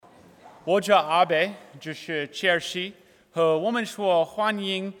我叫阿北，就是切尔西，和我们说欢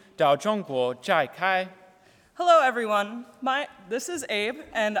迎到中国摘开。Hello, everyone. This is Abe,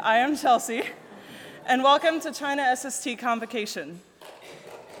 and I am Chelsea, and welcome to China SST Convocation.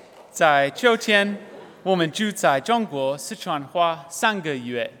 在秋天，我们住在中国四川话3个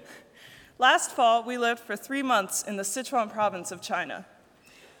月。Last fall, we lived for 3 months in the Sichuan province of China.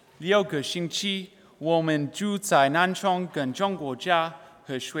 6个星期，我们住在南昌，跟中国家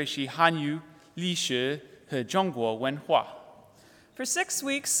和学习汉语、历史和中国文化。For 6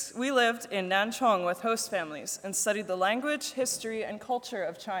 weeks, we lived in Nanchong with host families and studied the language, history, and culture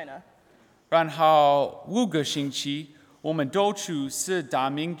of China. 然后5个星期，我们都去4大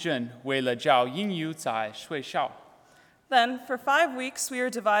名镇，为了教英语在学校。Then, for 5 weeks, we were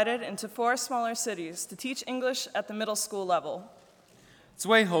divided into 4 smaller cities to teach English at the middle school level.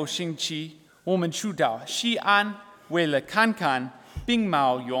 最后星期，我们去到西安，为了看看兵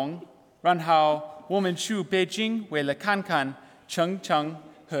马俑，然后我们去北京，为了看看城墙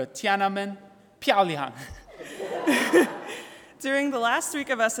和天安门，漂亮。During the last week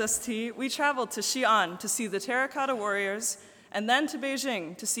of SST, we traveled to Xi'an to see the terracotta warriors, and then to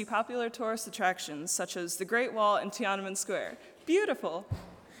Beijing to see popular tourist attractions such as the Great Wall and Tiananmen Square. Beautiful.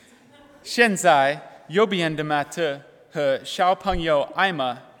 现在右边的马特和小朋友艾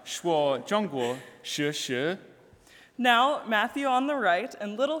玛说中国事实。Now, Matthew on the right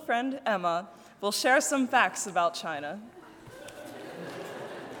and little friend Emma will share some facts about China.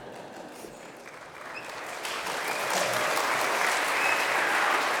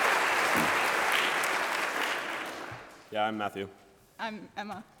 Yeah, I'm Matthew. I'm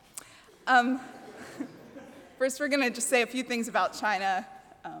Emma. First, we're going to just say a few things about China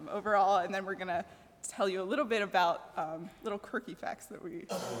overall, and then we're going to tell you a little bit about little quirky facts that we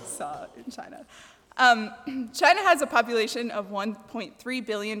saw in China. China has a population of 1.3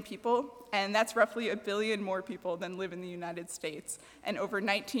 billion people, and that's roughly 1 billion more people than live in the United States, and over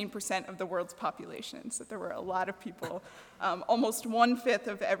 19% of the world's population. So there were a lot of people. Almost 1/5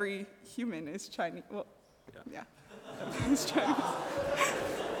 of every human is Chinese. Well, yeah.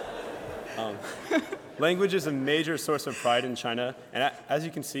 Language is a major source of pride in China, and as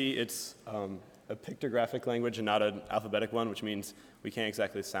you can see, it's a pictographic language and not an alphabetic one, which means we can't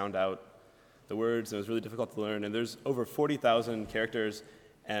exactly sound out the words, and it was really difficult to learn. And there's over 40,000 characters,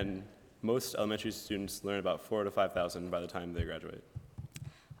 and most elementary students learn about 4,000 to 5,000 by the time they graduate.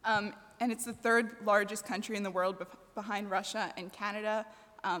 And it's the 3rd largest country in the world behind Russia and Canada,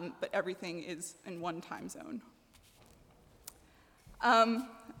 but everything is in one time zone.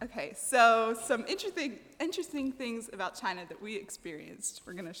 Okay, so some interesting things about China that we experienced.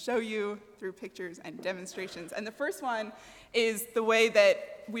 We're going to show you through pictures and demonstrations. And the first one is the way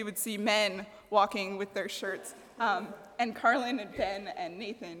that we would see men walking with their shirts. And Carlin and Ben and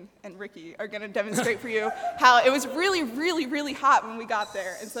Nathan and Ricky are going to demonstrate for you how it was really, really, really hot when we got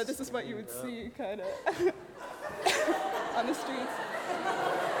there. And so this is what you would see kind of on the streets.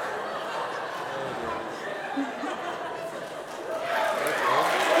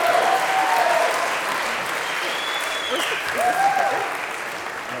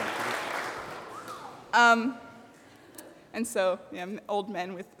 And so, yeah, old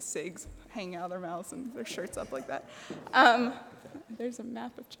men with cigs hanging out of their mouths and their shirts up like that. There's a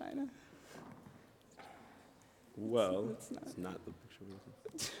map of China. Well, it's not the picture we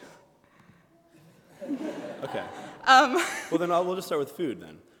Okay. Well, then we'll just start with food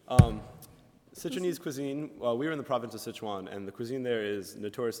then. Sichuanese cuisine, well, we were in the province of Sichuan, and the cuisine there is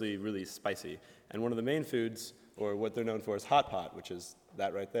notoriously really spicy. And one of the main foods, or what they're known for, is hot pot, which is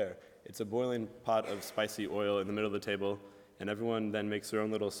that right there. It's a boiling pot of spicy oil in the middle of the table, and everyone then makes their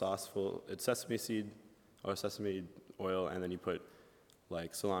own little sauce it's sesame seed or sesame oil, and then you put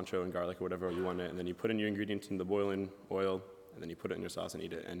like cilantro and garlic or whatever you want it, and then you put in your ingredients in the boiling oil, and then you put it in your sauce and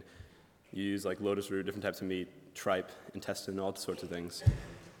eat it. And you use like lotus root, different types of meat, tripe, intestine, all sorts of things.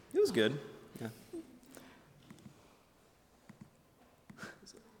 It was good. Yeah.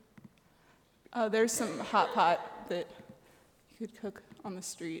 There's some hot pot that you could cook on the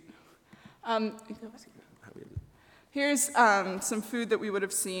street. Here's some food that we would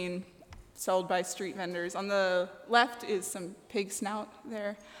have seen sold by street vendors. On the left is some pig snout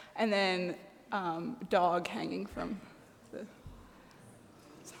there, and then dog hanging from the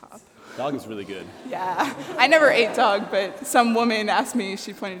top. Dog is really good. Yeah, I never ate dog, but some woman asked me,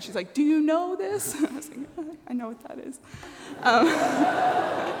 she's like, "Do you know this?" I was like, "I know what that is."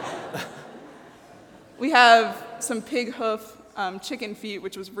 We have some pig hoof, chicken feet,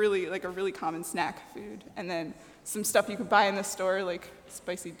 which was really like a really common snack food, and then some stuff you could buy in the store, like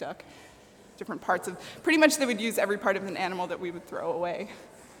spicy duck, different parts of, pretty much they would use every part of an animal that we would throw away.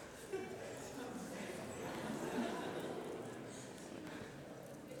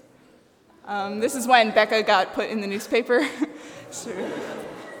 This is when Becca got put in the newspaper. She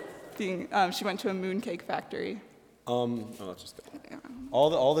went to a mooncake factory. Let's just go.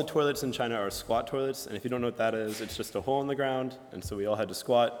 All the toilets in China are squat toilets, and if you don't know what that is, it's just a hole in the ground, and so we all had to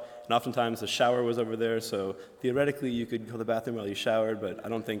squat. And oftentimes the shower was over there, so theoretically you could go to the bathroom while you showered, but I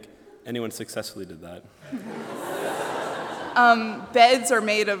don't think anyone successfully did that. Beds are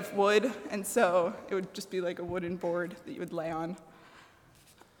made of wood, and so it would just be like a wooden board that you would lay on.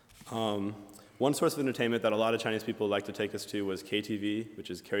 One source of entertainment that a lot of Chinese people like to take us to was KTV,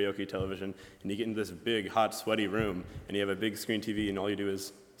 which is karaoke television. And you get into this big, hot, sweaty room, and you have a big screen TV, and all you do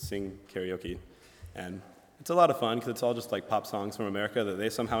is sing karaoke. And it's a lot of fun, because it's all just like pop songs from America that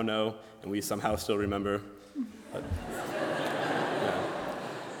they somehow know, and we somehow still remember. But, yeah.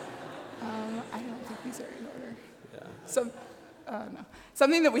 I don't think these are in order. Yeah. No.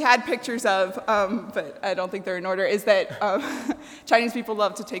 Something that we had pictures of, but I don't think they're in order, is that Chinese people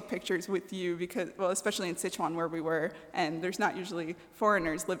love to take pictures with you because, well, especially in Sichuan where we were, and there's not usually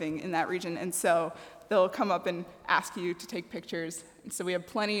foreigners living in that region, and so they'll come up and ask you to take pictures. And so we have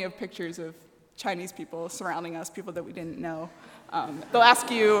plenty of pictures of Chinese people surrounding us, people that we didn't know. They'll ask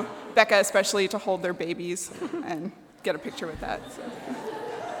you, Becca especially, to hold their babies and get a picture with that. So.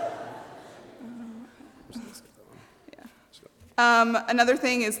 Another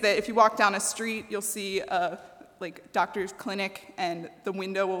thing is that if you walk down a street, you'll see a doctor's clinic, and the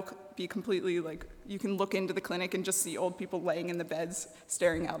window will be completely you can look into the clinic and just see old people laying in the beds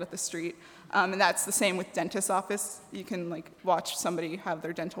staring out at the street. And that's the same with dentist's office. You can watch somebody have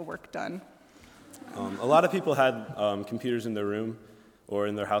their dental work done. A lot of people had computers in their room or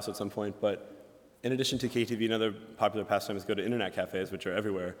in their house at some point, but in addition to KTV, another popular pastime is go to internet cafes, which are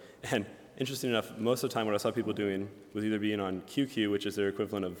everywhere. And interesting enough, most of the time what I saw people doing was either being on QQ, which is their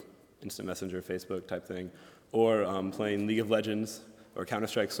equivalent of Instant Messenger, Facebook type thing, or playing League of Legends or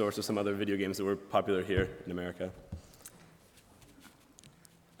Counter-Strike Source or some other video games that were popular here in America.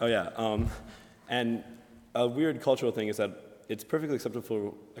 Oh yeah, and a weird cultural thing is that it's perfectly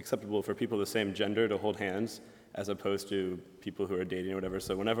acceptable for people of the same gender to hold hands as opposed to people who are dating or whatever.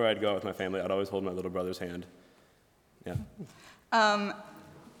 So whenever I'd go out with my family, I'd always hold my little brother's hand. Yeah.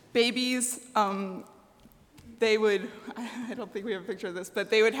 Babies, they would, I don't think we have a picture of this, but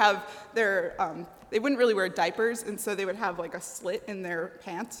they would have their, they wouldn't really wear diapers, and so they would have a slit in their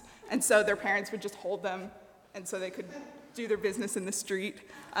pants, and so their parents would just hold them, and so they could do their business in the street.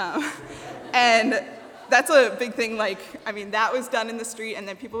 And that's a big thing, that was done in the street, and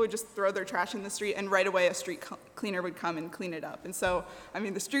then people would just throw their trash in the street, and right away a street cleaner would come and clean it up. And so,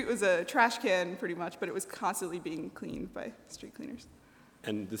 the street was a trash can pretty much, but it was constantly being cleaned by street cleaners.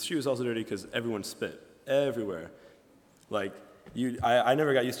 And the street was also dirty because everyone spit everywhere. I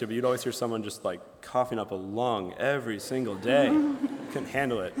never got used to it, but you'd always hear someone just coughing up a lung every single day. Couldn't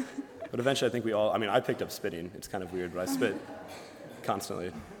handle it. But eventually I think we all, I picked up spitting. It's kind of weird, but I spit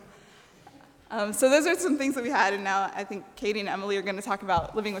constantly. So those are some things that we had, and now I think Katie and Emily are going to talk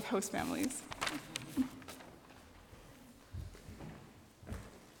about living with host families.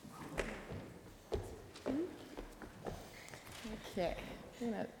 Okay,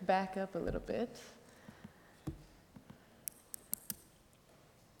 I'm going to back up a little bit.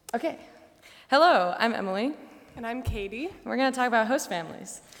 Okay, hello, I'm Emily. And I'm Katie. We're going to talk about host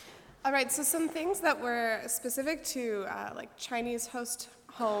families. All right, so some things that were specific to Chinese host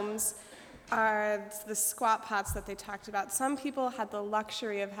homes are the squat pots that they talked about. Some people had the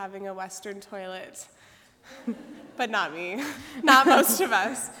luxury of having a Western toilet, but not me, not most of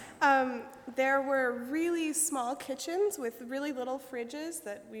us. There were really small kitchens with really little fridges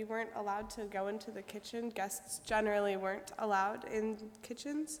that we weren't allowed to go into the kitchen. Guests generally weren't allowed in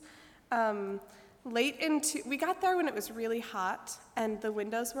kitchens. We got there when it was really hot, and the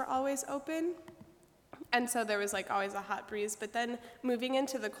windows were always open. And so there was always a hot breeze, but then moving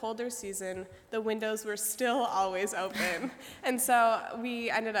into the colder season, the windows were still always open. And so we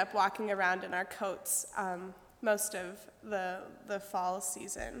ended up walking around in our coats most of the fall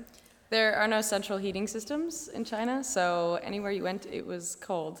season. There are no central heating systems in China, so anywhere you went, it was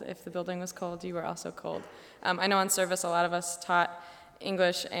cold. If the building was cold, you were also cold. I know on service, a lot of us taught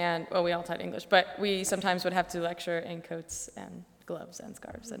English, and, well, we all taught English, but we sometimes would have to lecture in coats and gloves and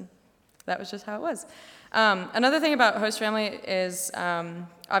scarves, and that was just how it was. Another thing about host family is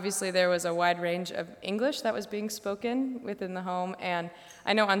obviously there was a wide range of English that was being spoken within the home, and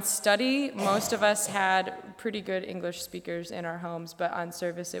I know on study most of us had pretty good English speakers in our homes, but on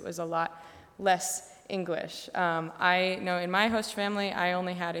service it was a lot less English. I know in my host family I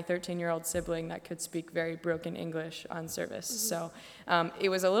only had a 13-year-old sibling that could speak very broken English on service, so it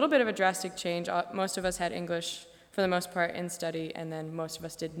was a little bit of a drastic change. Most of us had English for the most part in study, and then most of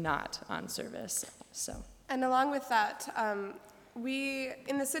us did not on service. So. And along with that,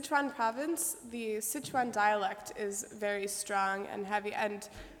 in the Sichuan province, the Sichuan dialect is very strong and heavy, and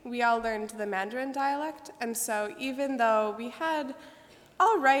we all learned the Mandarin dialect. And so even though we had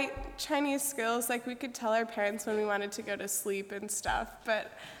all right Chinese skills, like we could tell our parents when we wanted to go to sleep and stuff,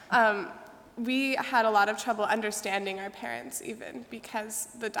 but we had a lot of trouble understanding our parents even because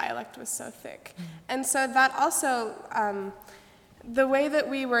the dialect was so thick. And so that also, the way that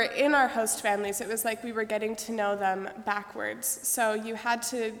we were in our host families, it was like we were getting to know them backwards. So you had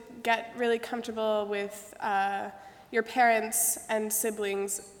to get really comfortable with your parents and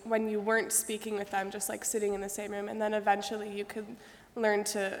siblings when you weren't speaking with them, just like sitting in the same room, and then eventually you could learn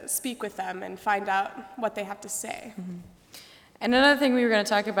to speak with them and find out what they have to say. Mm-hmm. And another thing we were going to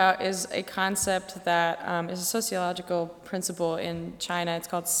talk about is a concept that is a sociological principle in China. It's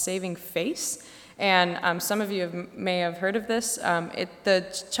called saving face. And some of you may have heard of this.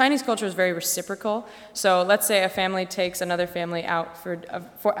 The Chinese culture is very reciprocal. So let's say a family takes another family out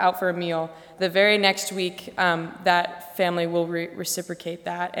for a meal. The very next week, that family will reciprocate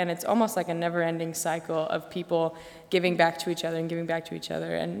that. And it's almost like a never-ending cycle of people giving back to each other and giving back to each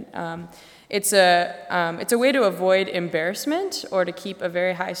other. And it's a way to avoid embarrassment or to keep a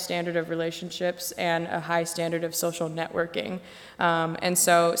very high standard of relationships and a high standard of social networking. And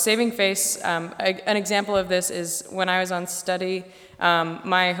so saving face, an example of this is when I was on study,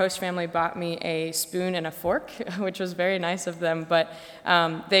 my host family bought me a spoon and a fork, which was very nice of them, but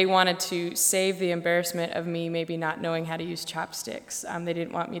they wanted to save the embarrassment of me maybe not knowing how to use chopsticks. They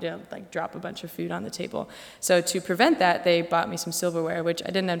didn't want me to drop a bunch of food on the table. So to prevent that, they bought me some silverware, which I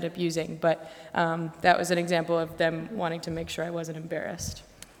didn't end up using, but that was an example of them wanting to make sure I wasn't embarrassed.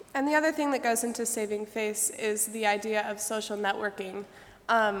 And the other thing that goes into saving face is the idea of social networking.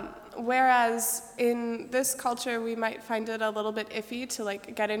 Whereas in this culture, we might find it a little bit iffy to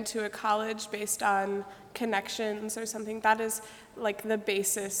get into a college based on connections or something. That is the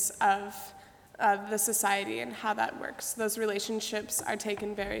basis of the society and how that works. Those relationships are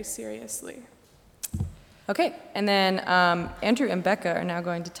taken very seriously. Okay, and then Andrew and Becca are now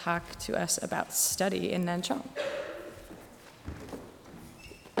going to talk to us about study in Nanchang.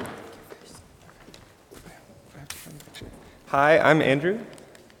 Hi, I'm Andrew,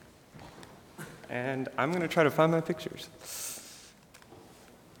 and I'm going to try to find my pictures.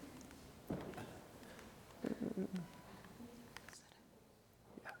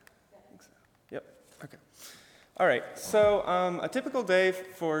 Yeah, I think so. Yep, okay. All right, so a typical day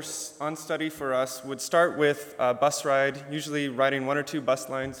on study for us would start with a bus ride, usually riding 1 or 2 bus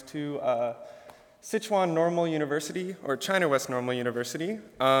lines to Sichuan Normal University, or China West Normal University,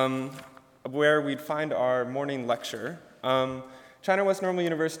 where we'd find our morning lecture. China West Normal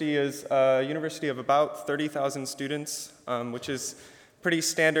University is a university of about 30,000 students, which is pretty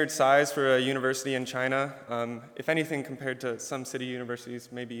standard size for a university in China. If anything, compared to some city universities,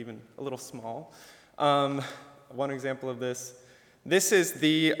 maybe even a little small. One example of this is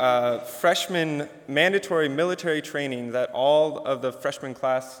the freshman mandatory military training that all of the freshman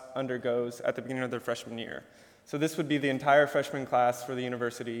class undergoes at the beginning of their freshman year. So this would be the entire freshman class for the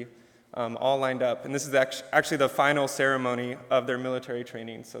university. All lined up. And this is actually the final ceremony of their military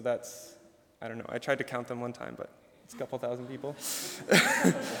training. So that's, I don't know, I tried to count them one time, but it's a couple thousand people.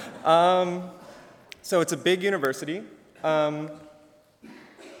 So it's a big university.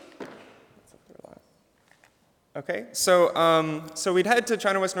 Okay, so we'd head to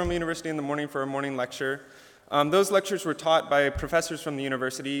China West Normal University in the morning for a morning lecture. Those lectures were taught by professors from the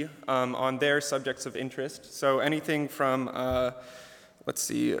university on their subjects of interest. So anything from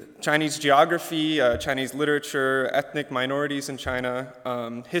Chinese geography, Chinese literature, ethnic minorities in China,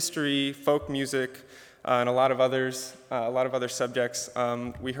 history, folk music, and a lot of other subjects.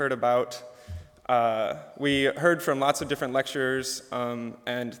 We heard from lots of different lecturers,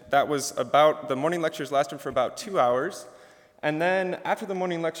 and that was the morning lectures lasted for about 2 hours. And then after the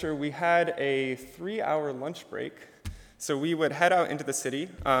morning lecture, we had a 3-hour lunch break. So we would head out into the city,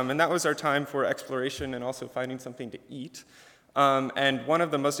 and that was our time for exploration and also finding something to eat. And one of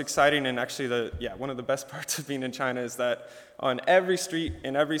the most exciting and actually one of the best parts of being in China is that on every street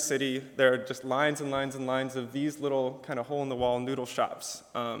in every city, there are just lines and lines and lines of these little kind of hole-in-the-wall noodle shops.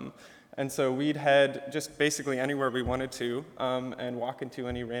 And so we'd head just basically anywhere we wanted to and walk into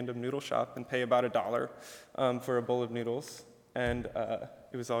any random noodle shop and pay about $1 for a bowl of noodles. And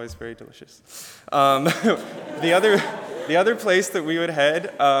it was always very delicious. The other place that we would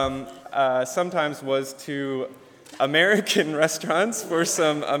head sometimes was to American restaurants for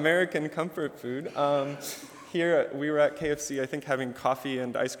some American comfort food. here we were at KFC, I think, having coffee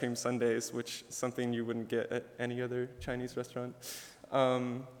and ice cream sundaes, which is something you wouldn't get at any other Chinese restaurant.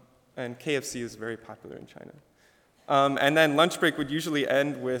 And KFC is very popular in China. And then lunch break would usually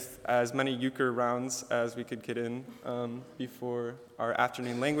end with as many euchre rounds as we could get in before our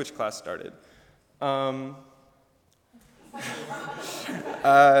afternoon language class started. So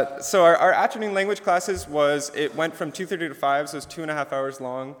our afternoon language classes it went from 2:30 to 5, so it was 2.5 hours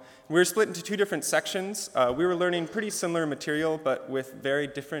long. We were split into 2 different sections. We were learning pretty similar material, but with very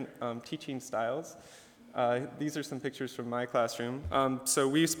different teaching styles. These are some pictures from my classroom. So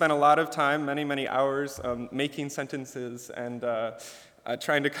we spent a lot of time, many, many hours, making sentences and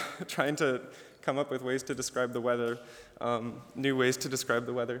trying to come up with ways to describe the weather, new ways to describe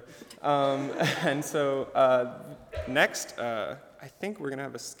the weather. And so next, I think we're going to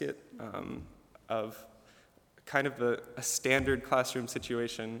have a skit of kind of a standard classroom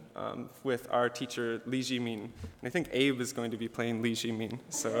situation with our teacher, Li Jimin. And I think Abe is going to be playing Li Jimin.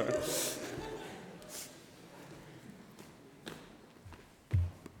 So.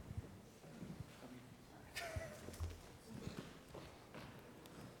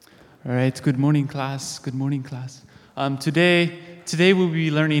 All right, good morning, class. Good morning, class. Today we'll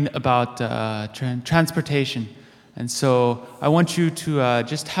be learning about transportation. And so I want you to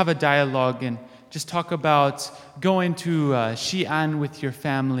just have a dialogue and just talk about going to Xi'an with your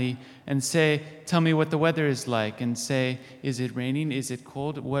family and tell me what the weather is like, and say, is it raining? Is it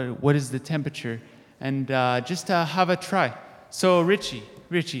cold? What is the temperature? And just have a try. So Richie,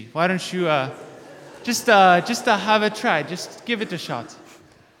 why don't you just have a try? Just give it a shot.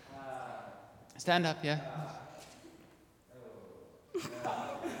 Stand up, yeah. I go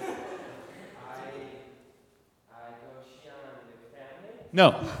Xi'an with family? No.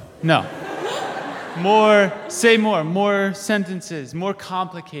 Say more sentences, more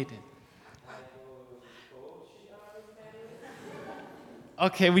complicated. I go Xi'an with family?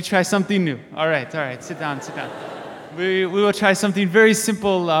 Okay, we try something new. All right, sit down. We will try something very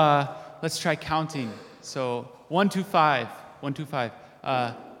simple. Let's try counting. So 1 to 5.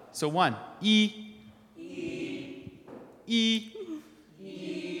 So 1, E.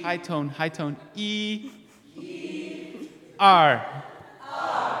 High tone, E. R.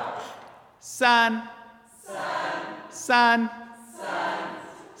 San.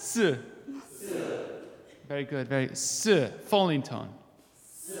 S. Very good, S. Falling tone.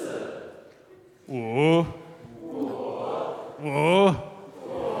 Wu.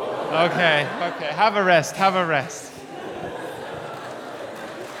 Okay, have a rest.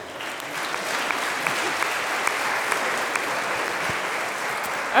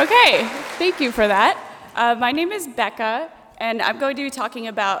 Okay, thank you for that. My name is Becca, and I'm going to be talking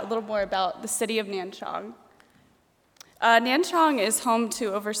a little more about the city of Nanchang. Nanchang is home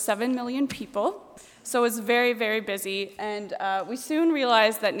to over 7 million people, so it's very, very busy, and we soon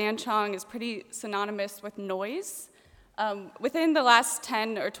realized that Nanchang is pretty synonymous with noise. Within the last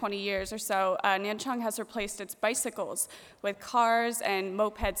 10 or 20 years or so, Nanchang has replaced its bicycles with cars and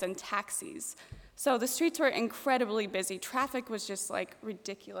mopeds and taxis. So the streets were incredibly busy. Traffic was just like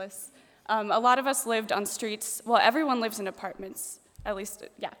ridiculous. A lot of us lived on streets. Well, everyone lives in apartments, at least,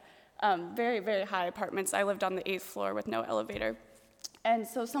 yeah. Very, very high apartments. I lived on the 8th floor with no elevator. And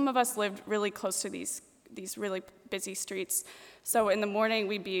so some of us lived really close to these really busy streets. So in the morning,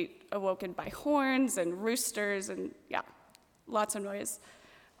 we'd be awoken by horns and roosters and, yeah, lots of noise.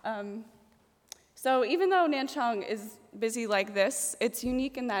 So even though Nanchang is busy like this, it's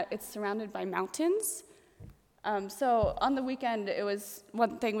unique in that it's surrounded by mountains. So on the weekend,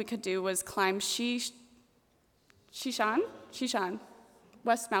 one thing we could do was climb Shishan,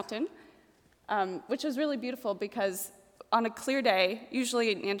 West Mountain, which was really beautiful because on a clear day,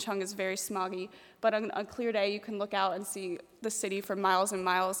 usually Nanchang is very smoggy, but on a clear day, you can look out and see the city for miles and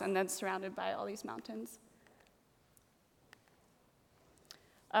miles, and then surrounded by all these mountains.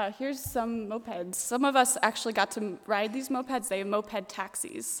 Here's some mopeds. Some of us actually got to ride these mopeds. They have moped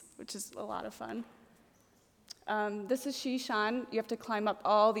taxis, which is a lot of fun. This is Shishan. You have to climb up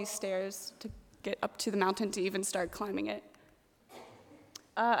all these stairs to get up to the mountain to even start climbing it.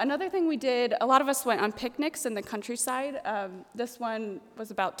 Another thing we did, a lot of us went on picnics in the countryside. This one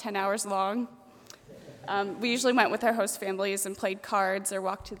was about 10 hours long. We usually went with our host families and played cards or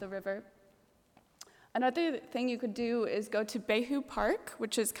walked to the river. Another thing you could do is go to Beihu Park,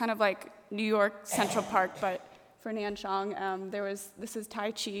 which is kind of like New York Central Park, but for Nanchang. This is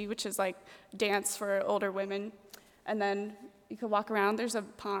Tai Chi, which is like dance for older women. And then you could walk around, there's a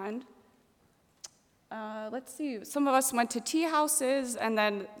pond. Let's see, some of us went to tea houses, and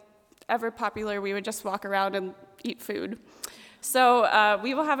then ever popular, we would just walk around and eat food. So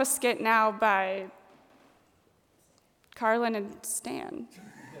we will have a skit now by Carlin and Stan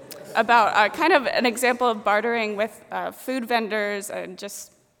about kind of an example of bartering with food vendors and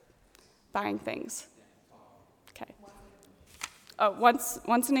just buying things. Okay.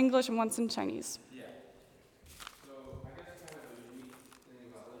 Once in English and once in Chinese. Yeah. So I guess kind of a unique thing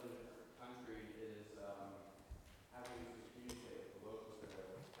about living in a different country is having to communicate with the locals that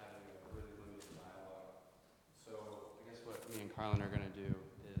are having a really limited dialogue. So I guess what me and Carlin are going to do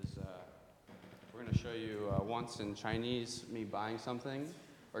is we're going to show you once in Chinese me buying something,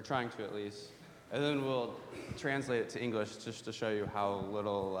 or trying to at least, and then we'll translate it to English just to show you how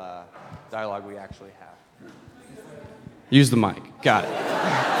little dialogue we actually have. Use the mic. Got it.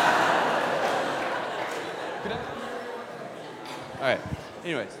 All right.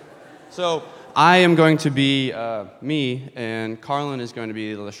 Anyways, so I am going to be me, and Carlin is going to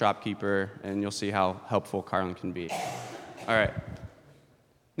be the shopkeeper, and you'll see how helpful Carlin can be. All right.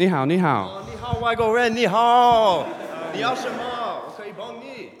 你好，你好。你好，外国人，你好。你要什么？我可以帮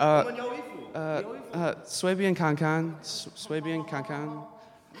你。我们有衣服。随便看看，随便看看。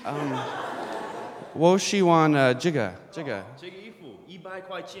我喜欢这个。这个衣服100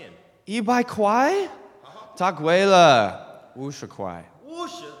块钱。100块？太贵了，50块。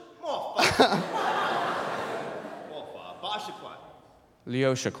50？莫法。莫法，80块。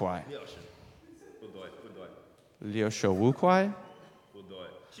60块。60。不对，不对。65块。不对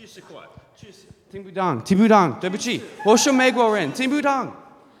，70块，70。听不懂，听不懂，对不起，我是美国人，听不懂。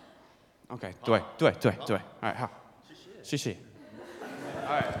Okay, 对。All right, 好，谢谢。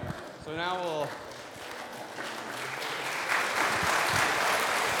All right, so now we'll.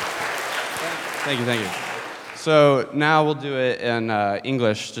 Thank you. So now we'll do it in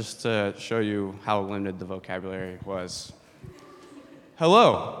English just to show you how limited the vocabulary was.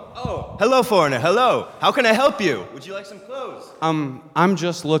 Hello. Oh, hello, foreigner. Hello. How can I help you? Would you like some clothes? I'm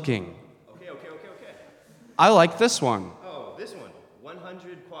just looking. Okay. I like this one. Oh, this one.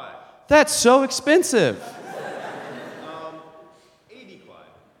 100 kwai. That's so expensive. 80 kwai.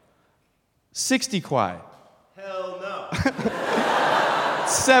 60 kwai. Hell no.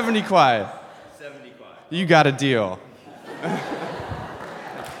 70 kwai. 70 kwai. You got a deal.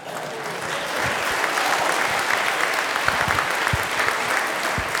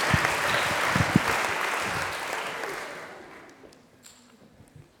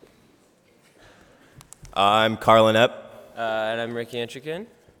 I'm Carlin Epp. And I'm Ricky Entrikin.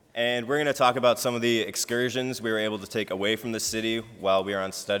 And we're going to talk about some of the excursions we were able to take away from the city while we were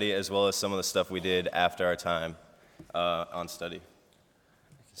on study, as well as some of the stuff we did after our time on study.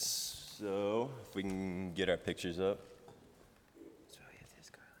 So, if we can get our pictures up.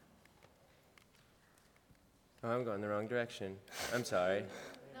 Oh, I'm going the wrong direction. I'm sorry.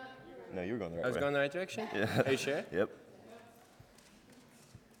 No, you were going the right way. I was going the right direction? Yeah. Are you sure? Yep.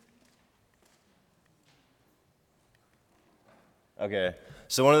 Okay,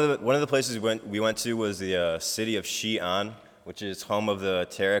 so one of the places we went to was the city of Xi'an, which is home of the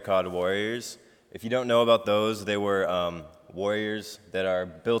terracotta warriors. If you don't know about those, they were warriors that are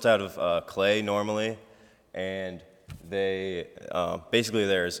built out of clay normally, and they basically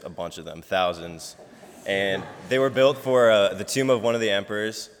there's a bunch of them, thousands, and they were built for the tomb of one of the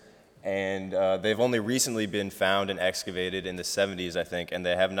emperors. And they've only recently been found and excavated in the 70s, I think, and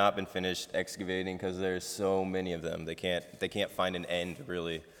they have not been finished excavating because there's so many of them. They can't find an end,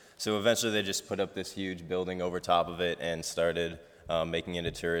 really. So eventually they just put up this huge building over top of it and started making it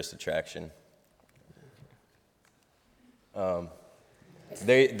a tourist attraction.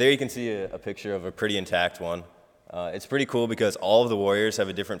 There you can see a picture of a pretty intact one. It's pretty cool because all of the warriors have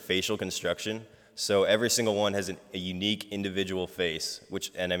a different facial construction. So every single one has a unique individual face,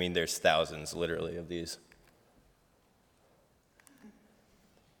 and I mean there's thousands, literally, of these.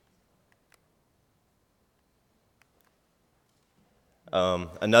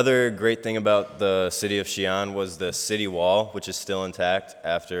 Another great thing about the city of Xi'an was the city wall, which is still intact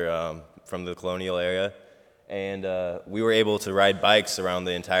from the colonial era. And we were able to ride bikes around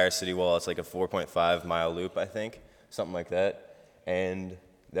the entire city wall. It's like a 4.5-mile loop, I think, something like that. And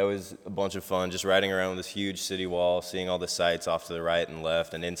that was a bunch of fun, just riding around this huge city wall, seeing all the sights off to the right and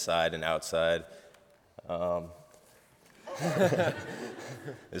left, and inside and outside.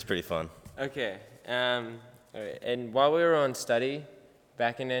 It's pretty fun. Okay. All right. And while we were on study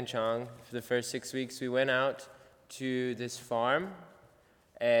back in Nanchang, for the first 6 weeks, we went out to this farm,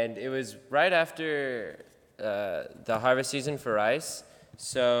 and it was right after the harvest season for rice.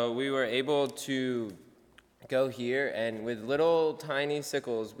 So we were able to go here, and with little tiny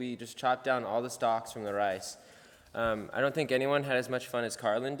sickles, we just chopped down all the stalks from the rice. I don't think anyone had as much fun as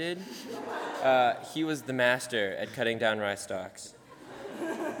Carlin did. He was the master at cutting down rice stalks.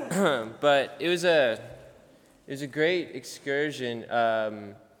 But it it was a great excursion,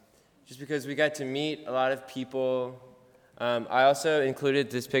 just because we got to meet a lot of people. I also included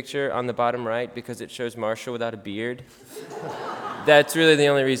this picture on the bottom right because it shows Marshall without a beard. That's really the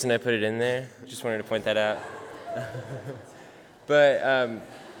only reason I put it in there. Just wanted to point that out. But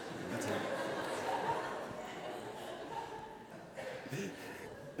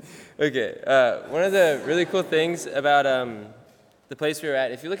okay, one of the really cool things about the place we were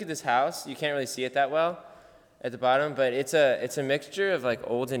at, if you look at this house, you can't really see it that well at the bottom, but it's a mixture of like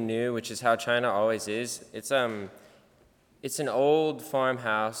old and new, which is how China always is. It's an old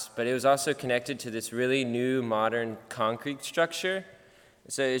farmhouse, but it was also connected to this really new, modern concrete structure.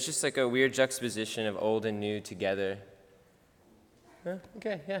 So it's just like a weird juxtaposition of old and new together.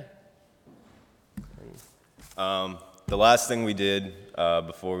 Okay, yeah. The last thing we did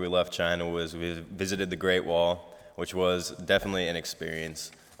before we left China was we visited the Great Wall, which was definitely an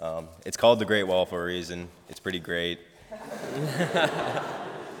experience. It's called the Great Wall for a reason. It's pretty great.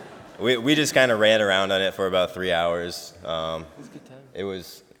 We just kind of ran around on it for about 3 hours. It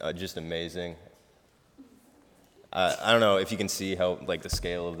was just amazing. I don't know if you can see how like the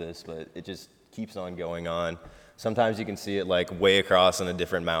scale of this, but it just keeps on going on. Sometimes you can see it like way across on a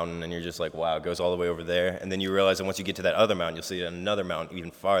different mountain, and you're just like, wow, it goes all the way over there. And then you realize that once you get to that other mountain, you'll see it on another mountain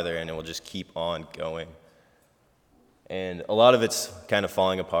even farther, and it will just keep on going. And a lot of it's kind of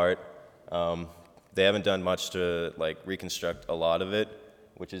falling apart. They haven't done much to like reconstruct a lot of it,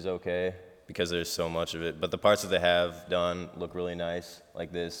 which is okay because there's so much of it. But the parts that they have done look really nice,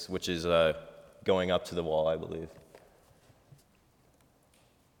 like this, which is going up to the wall, I believe.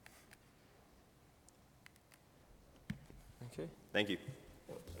 Okay. Thank you.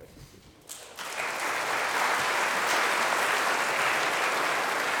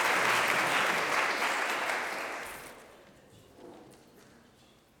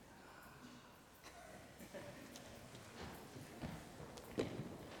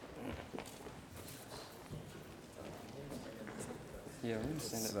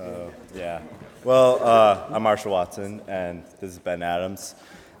 Yeah. Well, I'm Marshall Watson, and this is Ben Adams.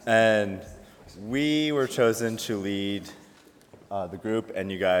 And we were chosen to lead the group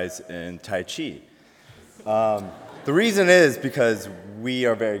and you guys in Tai Chi. The reason is because we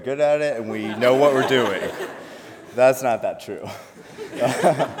are very good at it and we know what we're doing. That's not that true.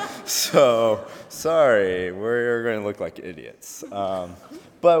 So, sorry, we're going to look like idiots.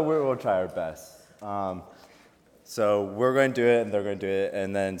 But we'll try our best. So we're going to do it, and they're going to do it,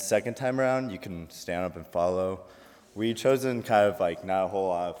 and then second time around, you can stand up and follow. We chosen kind of like not a whole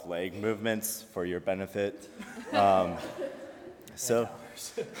lot of leg movements for your benefit. So,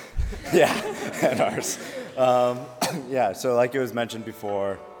 yeah, and ours. Yeah, so like it was mentioned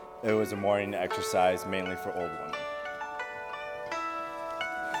before, it was a morning exercise mainly for old women.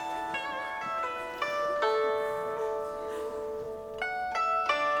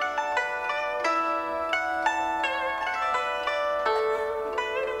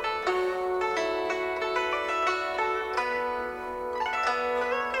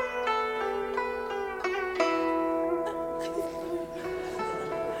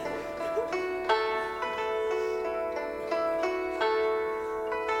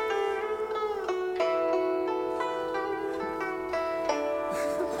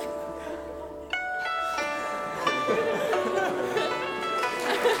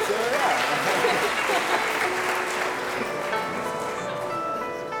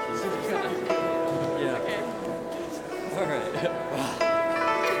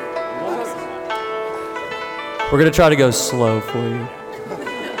 We're going to try to go slow for you.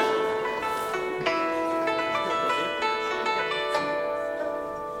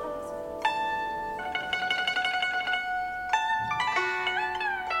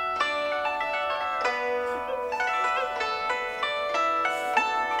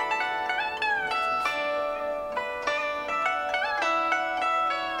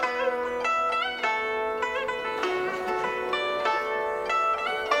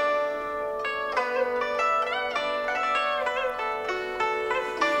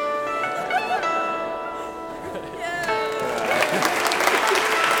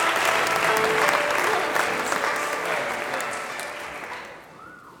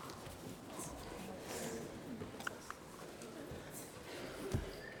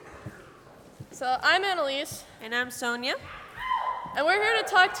 So I'm Annalise. And I'm Sonia. And we're here to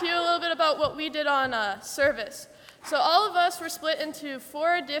talk to you a little bit about what we did on service. So all of us were split into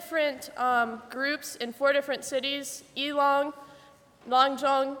 4 different groups in 4 different cities: Yilong,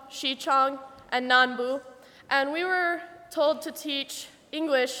 Langzhong, Xichang, and Nanbu. And we were told to teach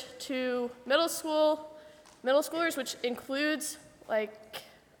English to middle schoolers, which includes like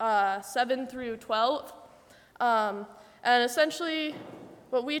 7 through 12. And essentially,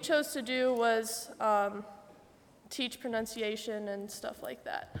 what we chose to do was teach pronunciation and stuff like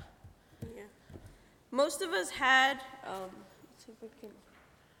that. Yeah. Most of us had, let's see if we can,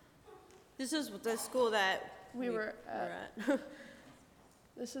 this is the school that we were at.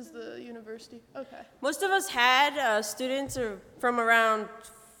 This is the university. Okay. Most of us had students from around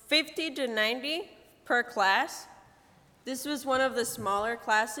 50 to 90 per class. This was one of the smaller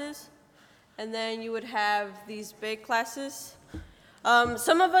classes. And then you would have these big classes.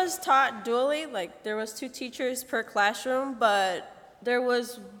 Some of us taught dually, like there was 2 teachers per classroom, but there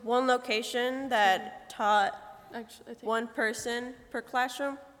was one location that taught one person per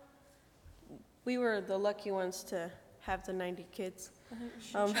classroom. We were the lucky ones to have the 90 kids. I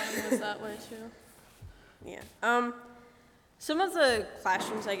think Shichang was that way too. Yeah. Some of the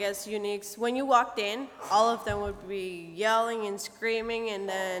classrooms, I guess, uniques, when you walked in, all of them would be yelling and screaming, and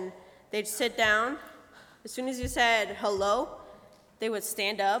then they'd sit down. As soon as you said hello, they would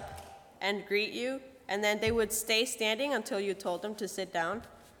stand up and greet you, and then they would stay standing until you told them to sit down.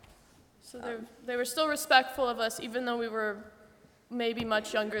 So they were still respectful of us, even though we were maybe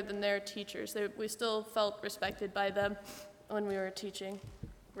much younger than their teachers. We still felt respected by them when we were teaching.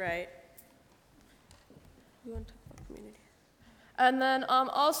 Right. You want to talk about community? And then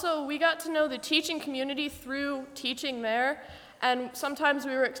also, we got to know the teaching community through teaching there, and sometimes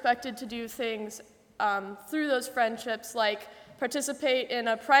we were expected to do things through those friendships, like participate in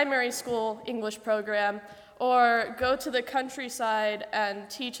a primary school English program, or go to the countryside and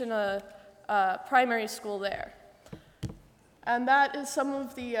teach in a primary school there. And that is some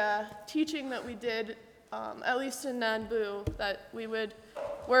of the teaching that we did, at least in Nanbu, that we would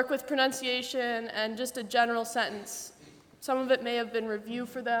work with pronunciation and just a general sentence. Some of it may have been review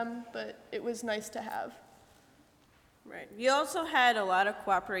for them, but it was nice to have. Right. We also had a lot of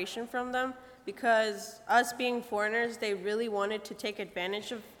cooperation from them because us being foreigners, they really wanted to take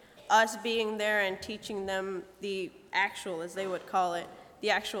advantage of us being there and teaching them the actual, as they would call it,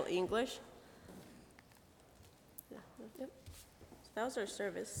 the actual English. Yep. So that was our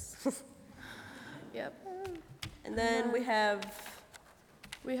service. Yep. And then we have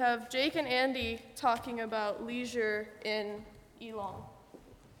Jake and Andy talking about leisure in Elong.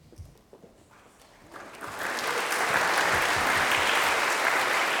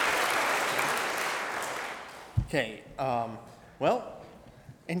 Okay, well,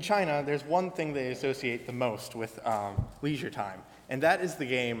 in China, there's one thing they associate the most with leisure time, and that is the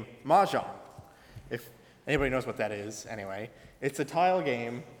game Mahjong. If anybody knows what that is, anyway. It's a tile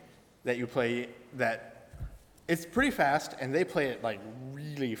game that you play that it's pretty fast, and they play it like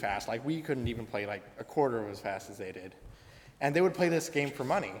really fast. Like we couldn't even play like a quarter of as fast as they did. And they would play this game for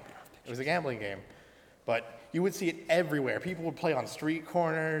money. It was a gambling game. But you would see it everywhere. People would play on street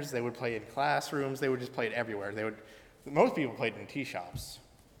corners, they would play in classrooms, they would just play it everywhere. Most people played in tea shops.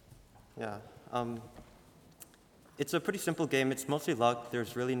 Yeah. It's a pretty simple game. It's mostly luck.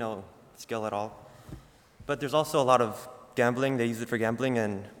 There's really no skill at all. But there's also a lot of gambling. They use it for gambling,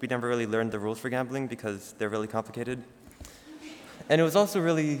 and we never really learned the rules for gambling because they're really complicated. And it was also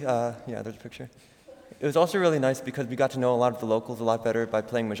really, yeah, there's a picture. It was also really nice because we got to know a lot of the locals a lot better by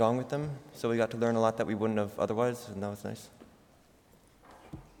playing Mahjong with them. So we got to learn a lot that we wouldn't have otherwise, and that was nice.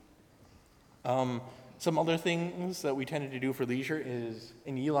 Some other things that we tended to do for leisure is,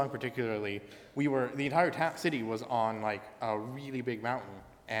 in Yilong particularly, the entire city was on like a really big mountain,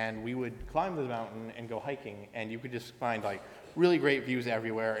 and we would climb the mountain and go hiking, and you could just find like really great views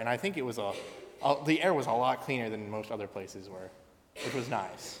everywhere, and I think it was the air was a lot cleaner than most other places were, which was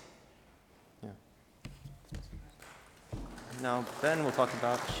nice. Yeah. Now, Ben will talk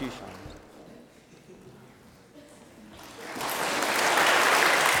about Xishan.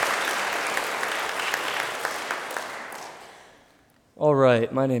 All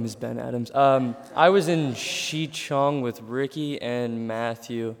right, my name is Ben Adams. I was in Shichong with Ricky and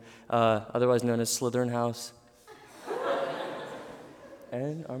Matthew, otherwise known as Slytherin House.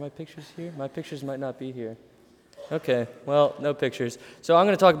 And are my pictures here? My pictures might not be here. Okay, well, no pictures. So I'm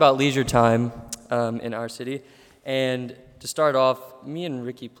going to talk about leisure time in our city. And to start off, me and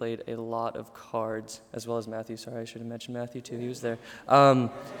Ricky played a lot of cards, as well as Matthew. Sorry, I should have mentioned Matthew too. He was there.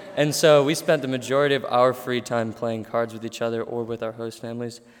 And so we spent the majority of our free time playing cards with each other or with our host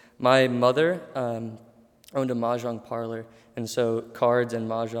families. My mother owned a mahjong parlor, and so cards and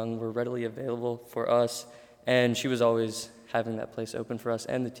mahjong were readily available for us, and she was always having that place open for us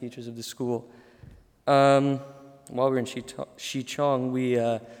and the teachers of the school. While we were in Shichong, we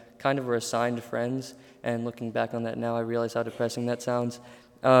kind of were assigned friends, and looking back on that now, I realize how depressing that sounds.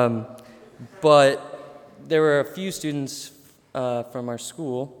 But there were a few students from our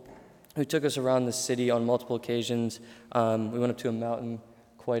school who took us around the city on multiple occasions. We went up to a mountain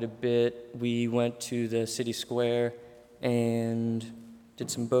quite a bit. We went to the city square and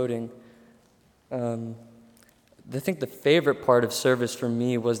did some boating. I think the favorite part of service for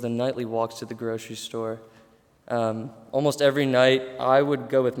me was the nightly walks to the grocery store. Almost every night, I would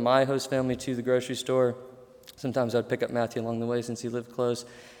go with my host family to the grocery store. Sometimes I'd pick up Matthew along the way since he lived close,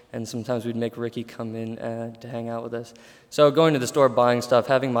 and sometimes we'd make Ricky come in to hang out with us. So going to the store, buying stuff,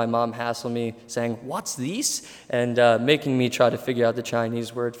 having my mom hassle me, saying, "What's this?" and making me try to figure out the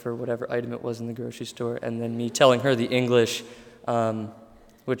Chinese word for whatever item it was in the grocery store, and then me telling her the English,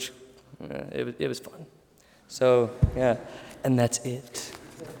 which it was fun. So, yeah, and that's it.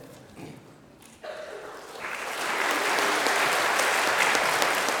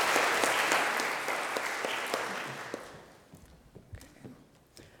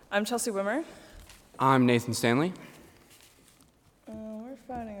 I'm Chelsea Wimmer. I'm Nathan Stanley. We're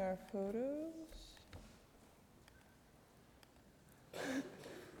finding our photos.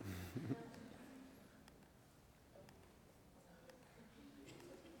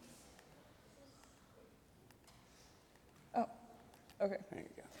 Oh, okay. There you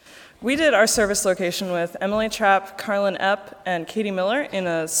go. We did our service location with Emily Trapp, Carlin Epp, and Katie Miller in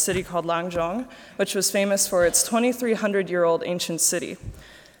a city called Langzhong, which was famous for its 2,300-year-old ancient city.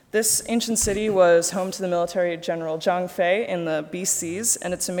 This ancient city was home to the military general Zhang Fei in the BCs,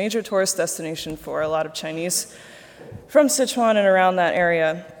 and it's a major tourist destination for a lot of Chinese from Sichuan and around that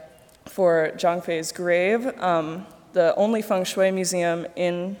area for Zhang Fei's grave, the only feng shui museum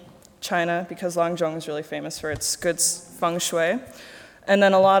in China, because Langzhong is really famous for its good feng shui, and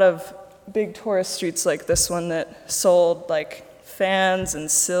then a lot of big tourist streets like this one that sold like fans and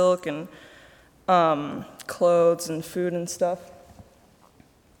silk and clothes and food and stuff.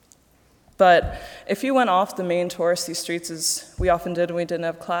 But if you went off the main touristy streets, as we often did when we didn't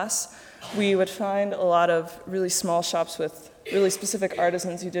have class, we would find a lot of really small shops with really specific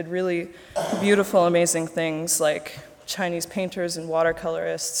artisans who did really beautiful, amazing things, like Chinese painters and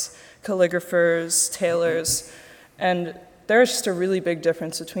watercolorists, calligraphers, tailors. And there's just a really big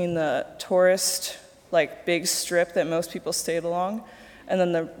difference between the tourist, like big strip that most people stayed along, and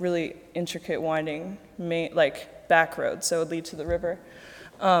then the really intricate, winding, back roads that would lead to the river.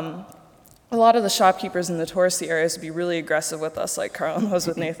 A lot of the shopkeepers in the touristy areas would be really aggressive with us, like Carlin was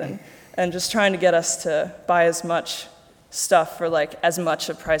with Nathan, and just trying to get us to buy as much stuff for like as much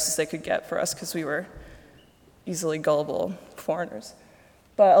a price as they could get for us, because we were easily gullible foreigners.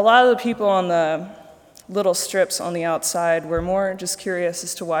 But a lot of the people on the little strips on the outside were more just curious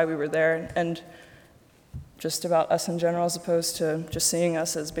as to why we were there, and just about us in general, as opposed to just seeing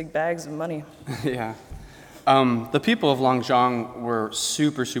us as big bags of money. Yeah. The people of Langzhong were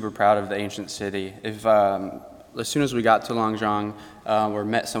super, super proud of the ancient city. As soon as we got to Langzhong or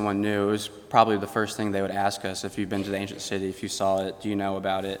met someone new, it was probably the first thing they would ask us: if you've been to the ancient city, if you saw it, do you know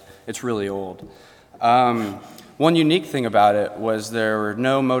about it? It's really old. One unique thing about it was there were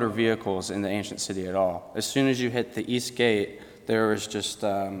no motor vehicles in the ancient city at all. As soon as you hit the east gate, there was just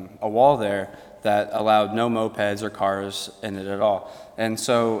a wall there that allowed no mopeds or cars in it at all. And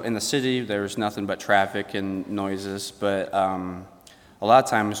so in the city, there was nothing but traffic and noises, but a lot of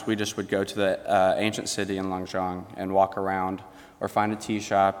times we just would go to the ancient city in Langzhong and walk around or find a tea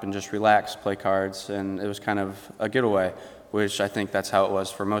shop and just relax, play cards, and it was kind of a getaway, which I think that's how it was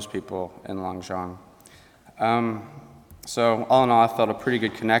for most people in Langzhong. So all in all, I felt a pretty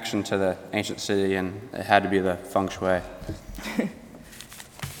good connection to the ancient city, and it had to be the feng shui.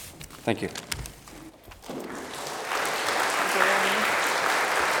 Thank you.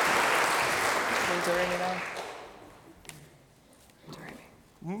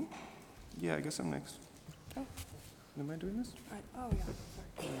 Yeah, I guess I'm next. Oh. Am I doing this? Oh, yeah.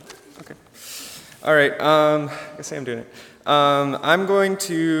 Sorry. Okay. All right, I guess I am doing it. I'm going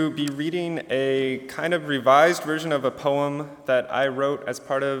to be reading a kind of revised version of a poem that I wrote as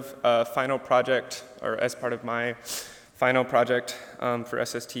part of a final project, or as part of my final project for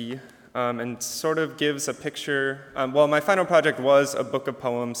SST, and sort of gives a picture. Well, my final project was a book of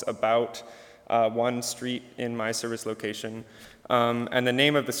poems about one street in my service location. And the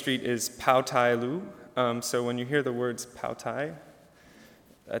name of the street is Pao Tai Lu. So when you hear the words Pao Tai,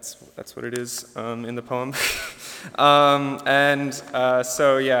 that's what it is in the poem.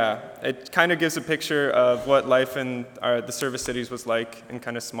 So yeah, it kind of gives a picture of what life in the service cities was like in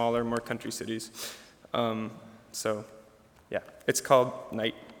kind of smaller, more country cities. So yeah, it's called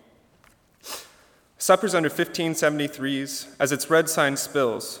Night. Supper's under 1573s as its red sign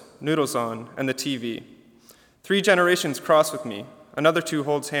spills, noodles on, and the TV. 3 generations cross with me, another 2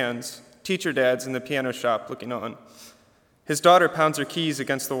 holds hands, teacher dads in the piano shop looking on. His daughter pounds her keys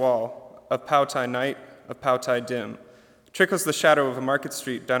against the wall of Pao Tai night, of Pao Tai dim, trickles the shadow of a market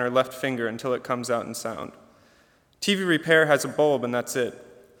street down her left finger until it comes out in sound. TV repair has a bulb and that's it.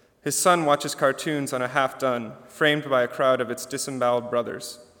 His son watches cartoons on a half-done, framed by a crowd of its disemboweled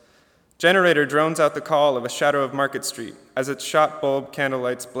brothers. Generator drones out the call of a shadow of Market Street as its shot bulb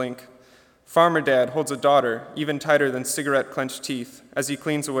candlelights blink. Farmer dad holds a daughter, even tighter than cigarette-clenched teeth, as he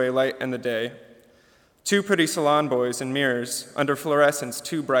cleans away light and the day. Two pretty salon boys in mirrors, under fluorescence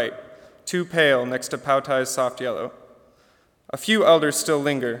too bright, too pale next to Pao Tai's soft yellow. A few elders still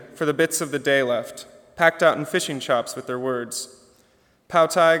linger for the bits of the day left, packed out in fishing chops with their words. Pao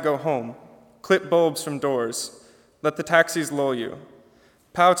Tai, go home. Clip bulbs from doors. Let the taxis lull you.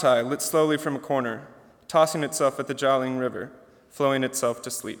 Pao Tai lit slowly from a corner, tossing itself at the Jialing River, flowing itself to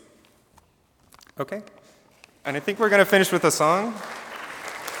sleep. Okay, and I think we're going to finish with a song.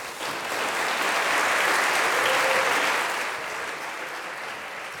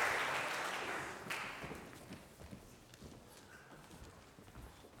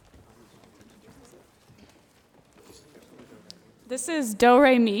 This is Do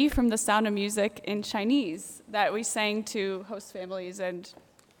Re Mi from The Sound of Music in Chinese that we sang to host families and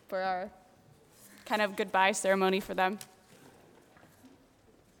for our kind of goodbye ceremony for them.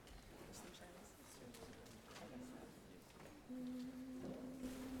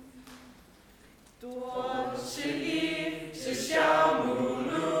 多是一是小母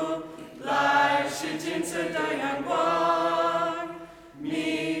鹿，来是金色的阳光。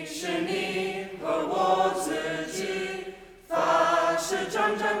你是你和我自己，发是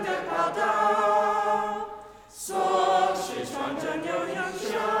长长的跑道，锁是穿着牛羊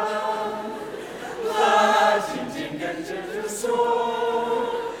衫，拉紧紧跟着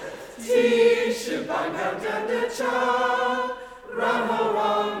锁，提是半高杆的唱，然后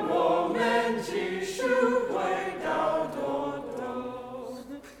让我们继续回到多多。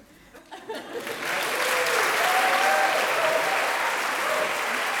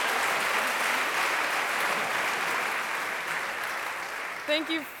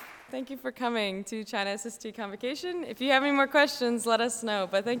Thank you for coming to China SST Convocation. If you have any more questions, let us know.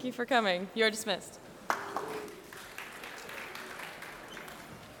 But thank you for coming. You're dismissed.